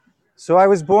So I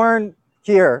was born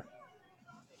here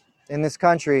in this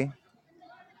country,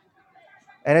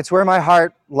 and it's where my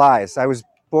heart lies. I was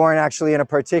born actually in a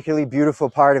particularly beautiful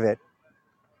part of it.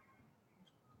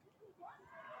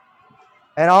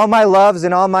 And all my loves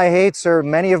and all my hates, or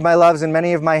many of my loves and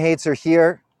many of my hates, are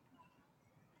here.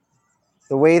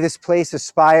 The way this place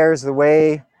aspires, the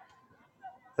way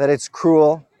that it's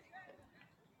cruel.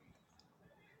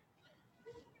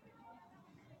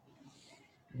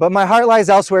 But my heart lies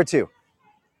elsewhere too.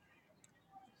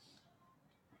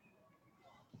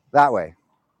 That way.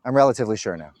 I'm relatively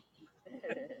sure now.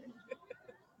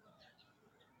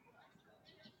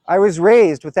 I was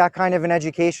raised with that kind of an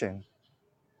education.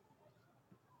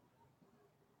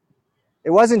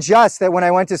 It wasn't just that when I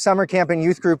went to summer camp and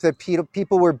youth group that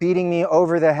people were beating me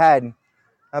over the head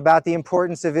about the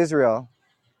importance of Israel.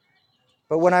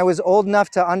 But when I was old enough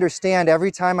to understand,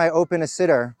 every time I opened a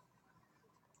siddur,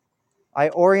 I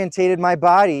orientated my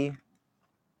body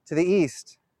to the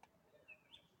east.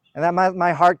 And that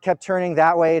my heart kept turning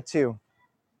that way too.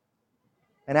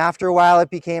 And after a while, it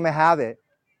became a habit.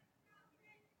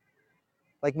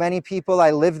 Like many people,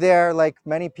 I live there. Like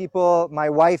many people, my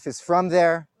wife is from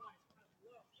there.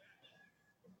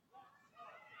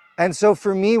 And so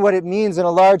for me, what it means in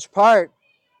a large part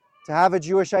to have a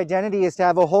Jewish identity is to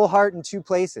have a whole heart in two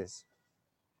places.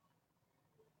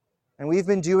 And we've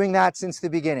been doing that since the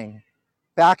beginning,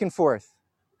 back and forth,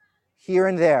 here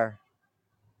and there.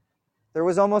 There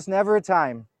was almost never a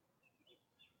time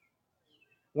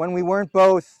when we weren't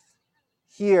both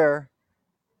here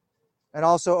and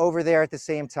also over there at the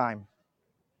same time.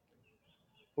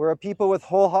 We're a people with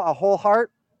a whole heart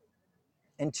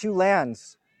and two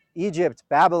lands: Egypt,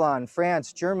 Babylon,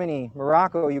 France, Germany,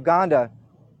 Morocco, Uganda.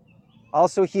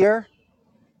 Also here,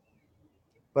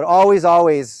 but always,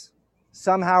 always,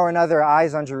 somehow or another,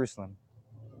 eyes on Jerusalem.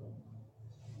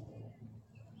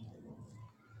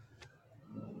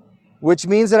 Which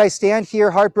means that I stand here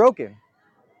heartbroken.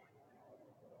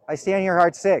 I stand here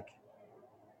heart sick.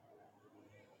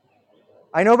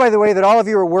 I know, by the way, that all of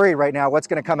you are worried right now what's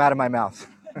going to come out of my mouth.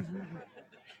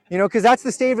 Because that's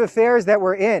the state of affairs that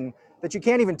we're in, that you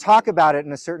can't even talk about it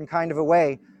in a certain kind of a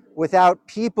way without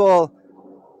people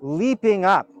leaping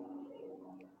up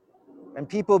and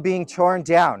people being torn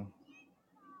down.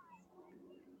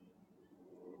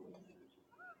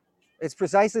 It's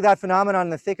precisely that phenomenon in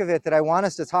the thick of it that I want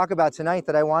us to talk about tonight,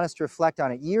 that I want us to reflect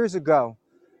on it. Years ago,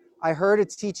 I heard a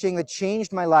teaching that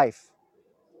changed my life.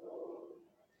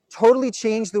 Totally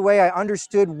changed the way I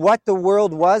understood what the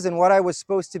world was and what I was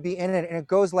supposed to be in it. And it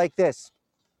goes like this.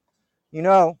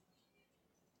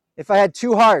 If I had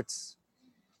two hearts,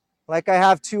 like I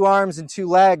have two arms and two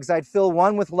legs, I'd fill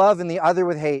one with love and the other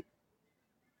with hate.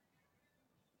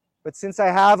 But since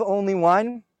I have only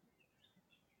one,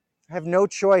 I have no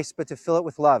choice but to fill it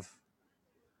with love.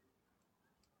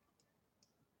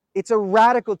 It's a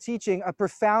radical teaching, a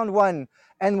profound one.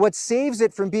 And what saves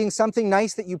it from being something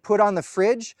nice that you put on the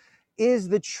fridge is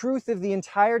the truth of the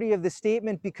entirety of the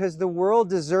statement, because the world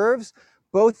deserves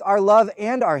both our love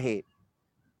and our hate.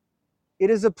 It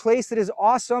is a place that is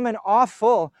awesome and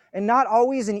awful, and not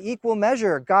always in equal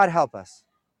measure. God help us.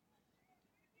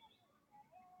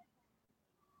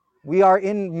 We are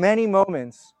in many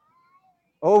moments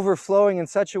overflowing in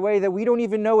such a way that we don't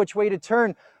even know which way to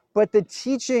turn. But the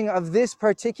teaching of this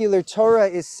particular Torah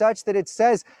is such that it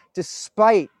says,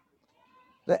 despite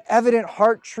the evident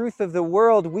heart truth of the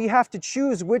world, we have to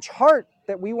choose which heart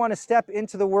that we want to step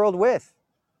into the world with.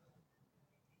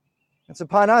 It's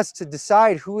upon us to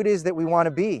decide who it is that we want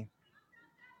to be.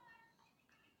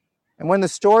 And when the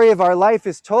story of our life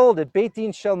is told at Beit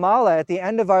Din Shel Ma'ala, at the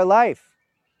end of our life,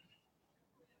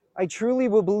 I truly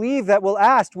will believe that we'll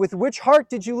ask, with which heart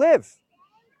did you live?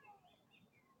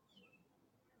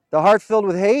 The heart filled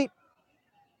with hate,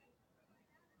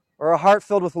 or a heart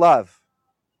filled with love?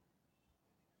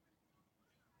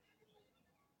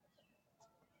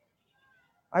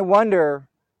 I wonder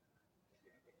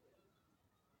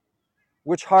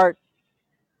which heart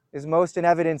is most in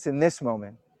evidence in this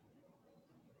moment.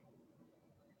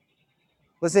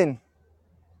 Listen,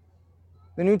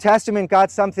 the New Testament got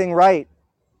something right.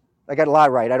 I got a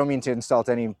lot right. I don't mean to insult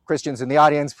any Christians in the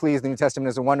audience. Please, the New Testament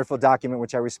is a wonderful document,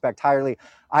 which I respect highly.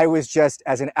 I was just,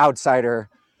 as an outsider,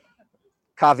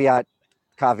 caveat.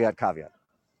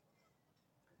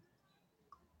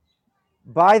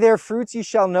 By their fruits ye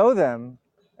shall know them.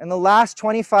 And the last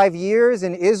 25 years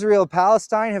in Israel,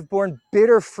 Palestine have borne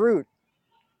bitter fruit.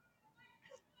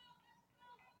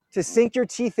 To sink your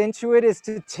teeth into it is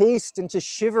to taste and to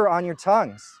shiver on your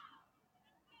tongues.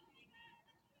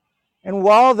 And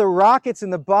while the rockets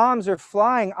and the bombs are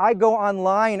flying, I go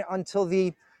online until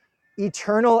the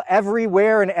eternal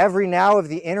everywhere and every now of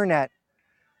the internet,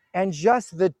 and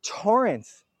just the torrent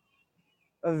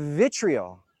of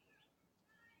vitriol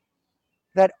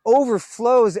that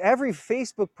overflows every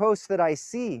Facebook post that I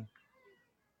see,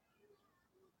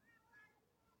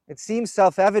 it seems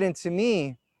self-evident to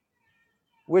me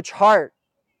which heart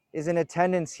is in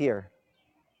attendance here.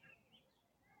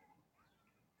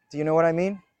 Do you know what I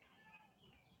mean?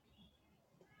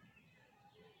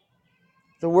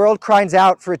 The world cries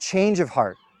out for a change of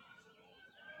heart.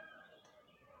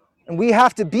 And we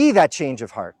have to be that change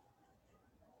of heart.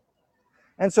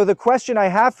 And so the question I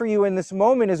have for you in this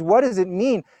moment is, what does it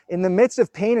mean in the midst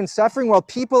of pain and suffering while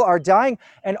people are dying,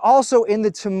 and also in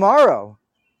the tomorrow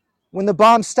when the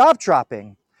bombs stop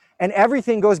dropping and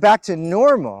everything goes back to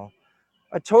normal,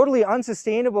 a totally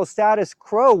unsustainable status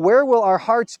quo? Where will our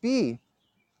hearts be?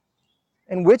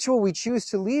 And which will we choose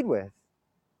to lead with?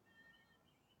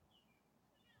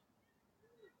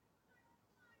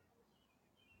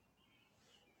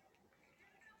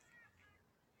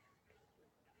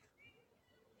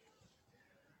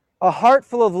 A heart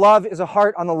full of love is a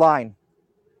heart on the line.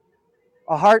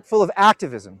 A heart full of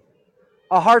activism.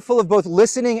 A heart full of both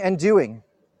listening and doing.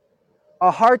 A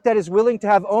heart that is willing to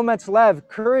have ometz lev,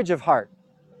 courage of heart.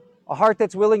 A heart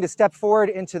that's willing to step forward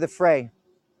into the fray.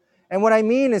 And what I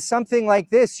mean is something like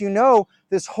this. You know,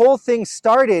 this whole thing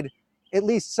started, at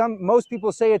least most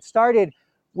people say it started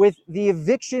with the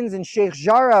evictions in Sheikh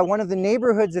Jarrah, one of the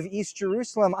neighborhoods of East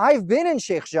Jerusalem. I've been in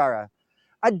Sheikh Jarrah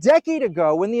a decade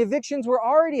ago when the evictions were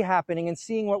already happening, and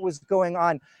seeing what was going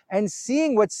on and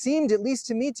seeing what seemed, at least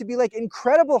to me, to be like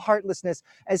incredible heartlessness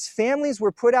as families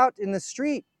were put out in the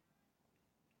street.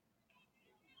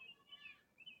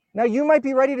 Now, you might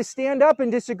be ready to stand up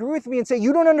and disagree with me and say,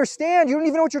 you don't understand. You don't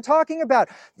even know what you're talking about.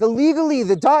 Legally,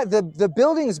 the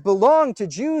buildings belong to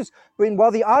Jews, but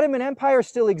while the Ottoman Empire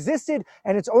still existed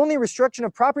and its only restriction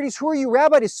of properties, who are you,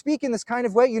 rabbi, to speak in this kind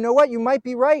of way? You know what? You might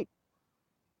be right.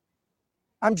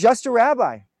 I'm just a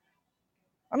rabbi.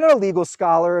 I'm not a legal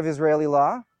scholar of Israeli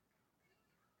law.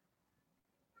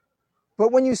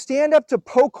 But when you stand up to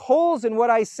poke holes in what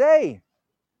I say,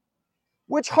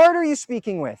 which heart are you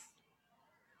speaking with?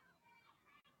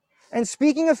 And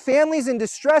speaking of families in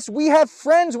distress, we have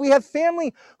friends, we have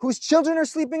family whose children are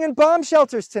sleeping in bomb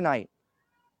shelters tonight,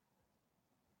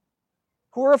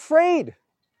 who are afraid.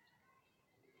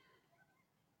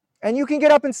 And you can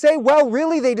get up and say, well,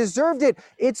 really, they deserved it.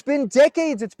 It's been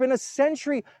decades. It's been a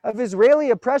century of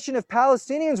Israeli oppression of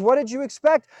Palestinians. What did you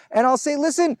expect? And I'll say,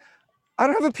 listen, I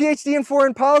don't have a PhD in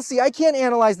foreign policy. I can't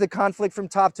analyze the conflict from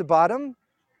top to bottom.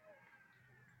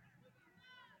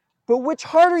 But which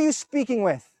heart are you speaking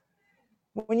with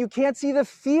when you can't see the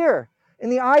fear in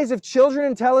the eyes of children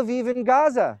in Tel Aviv and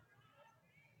Gaza?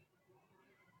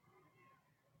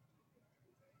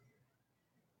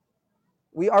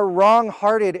 We are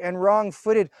wrong-hearted and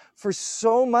wrong-footed for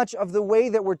so much of the way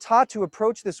that we're taught to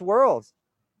approach this world.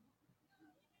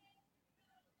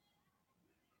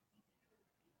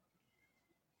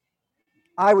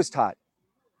 I was taught,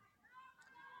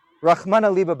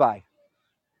 Rahmana Libabai,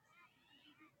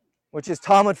 which is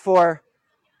Talmud for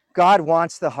God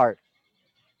wants the heart.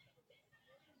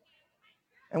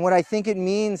 And what I think it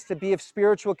means to be of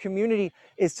spiritual community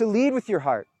is to lead with your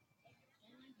heart.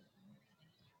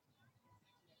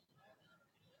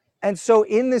 And so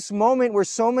in this moment where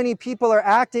so many people are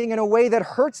acting in a way that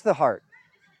hurts the heart,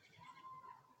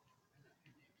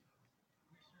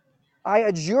 I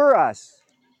adjure us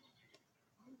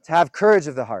to have courage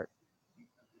of the heart.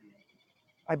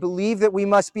 I believe that we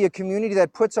must be a community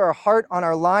that puts our heart on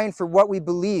our line for what we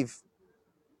believe.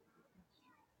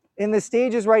 In the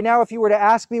stages right now, if you were to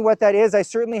ask me what that is, I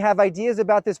certainly have ideas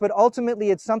about this, but ultimately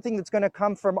it's something that's going to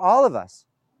come from all of us.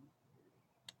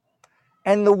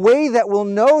 And the way that we'll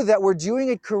know that we're doing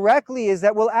it correctly is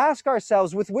that we'll ask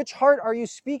ourselves, with which heart are you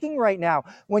speaking right now?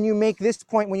 When you make this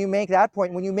point, when you make that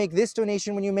point, when you make this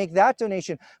donation, when you make that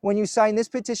donation, when you sign this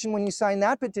petition, when you sign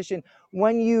that petition,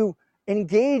 when you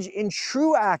engage in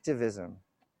true activism.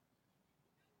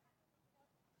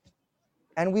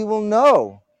 And we will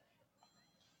know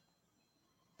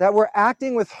that we're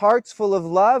acting with hearts full of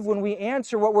love when we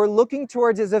answer what we're looking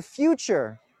towards as a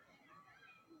future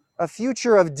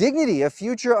of dignity, a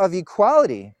future of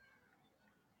equality.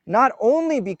 Not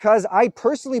only because I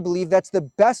personally believe that's the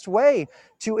best way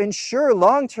to ensure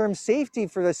long-term safety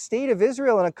for the state of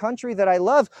Israel and a country that I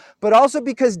love, but also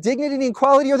because dignity and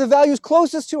equality are the values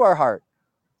closest to our heart.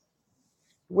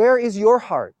 Where is your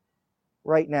heart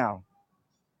right now?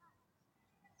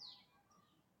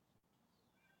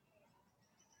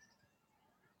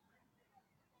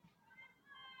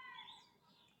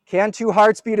 Can two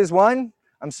hearts beat as one?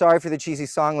 I'm sorry for the cheesy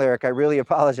song lyric. I really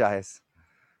apologize.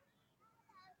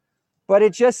 But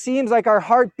it just seems like our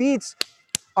heartbeats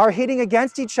are hitting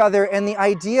against each other, and the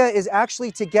idea is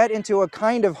actually to get into a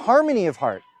kind of harmony of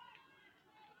heart.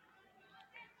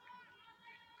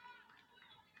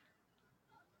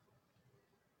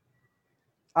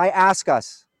 I ask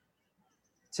us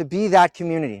to be that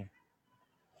community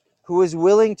who is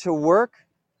willing to work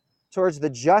towards the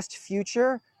just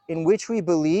future in which we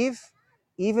believe,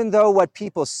 even though what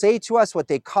people say to us, what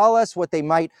they call us, what they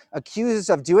might accuse us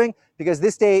of doing, because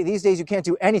these days you can't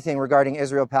do anything regarding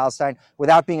Israel-Palestine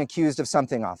without being accused of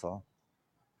something awful.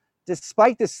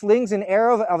 Despite the slings and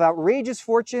arrows of outrageous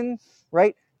fortune,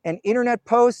 right, and internet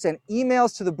posts and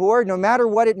emails to the board, no matter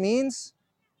what it means,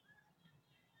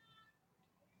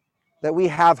 that we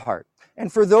have heart.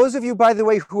 And for those of you, by the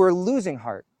way, who are losing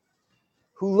heart,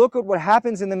 who look at what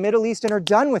happens in the Middle East and are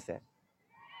done with it,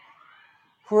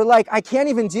 who are like, I can't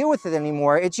even deal with it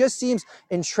anymore. It just seems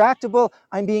intractable.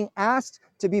 I'm being asked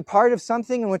to be part of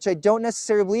something in which I don't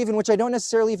necessarily believe, in which I don't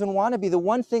necessarily even want to be. The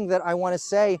one thing that I want to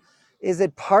say is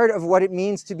that part of what it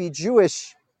means to be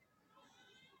Jewish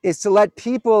is to let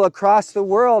people across the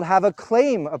world have a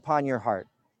claim upon your heart.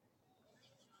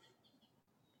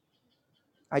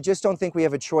 I just don't think we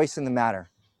have a choice in the matter.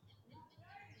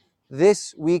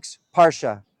 This week's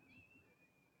Parsha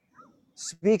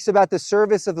speaks about the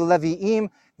service of the Levi'im,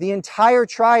 the entire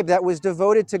tribe that was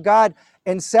devoted to God,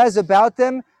 and says about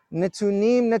them,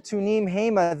 Netunim, Netunim,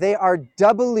 Hema, they are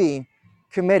doubly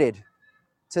committed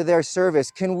to their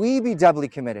service. Can we be doubly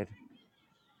committed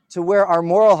to where our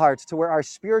moral hearts, to where our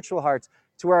spiritual hearts,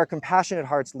 to where our compassionate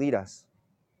hearts lead us?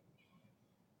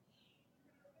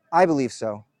 I believe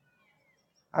so.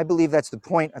 I believe that's the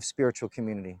point of spiritual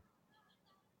community.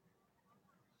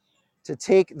 To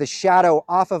take the shadow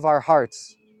off of our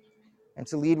hearts and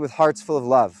to lead with hearts full of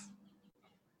love.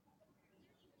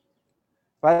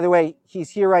 By the way, he's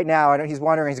here right now. I know he's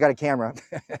wondering, he's got a camera.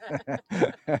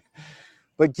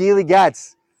 But Gili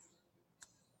Getz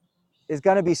is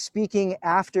going to be speaking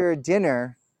after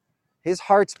dinner. His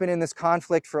heart's been in this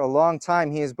conflict for a long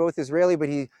time. He is both Israeli, but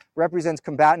he represents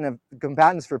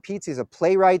Combatants for Peace. He's a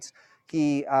playwright.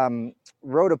 He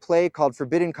wrote a play called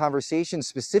Forbidden Conversations,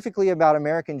 specifically about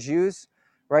American Jews,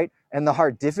 right? And the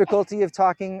hard difficulty of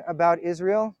talking about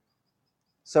Israel.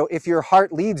 So if your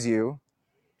heart leads you,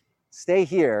 stay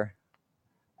here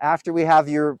after we have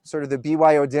your sort of the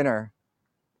BYO dinner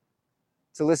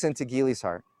to listen to Gili's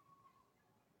heart.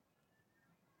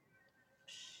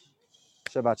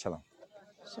 Shabbat Shalom.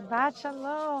 Shabbat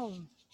Shalom.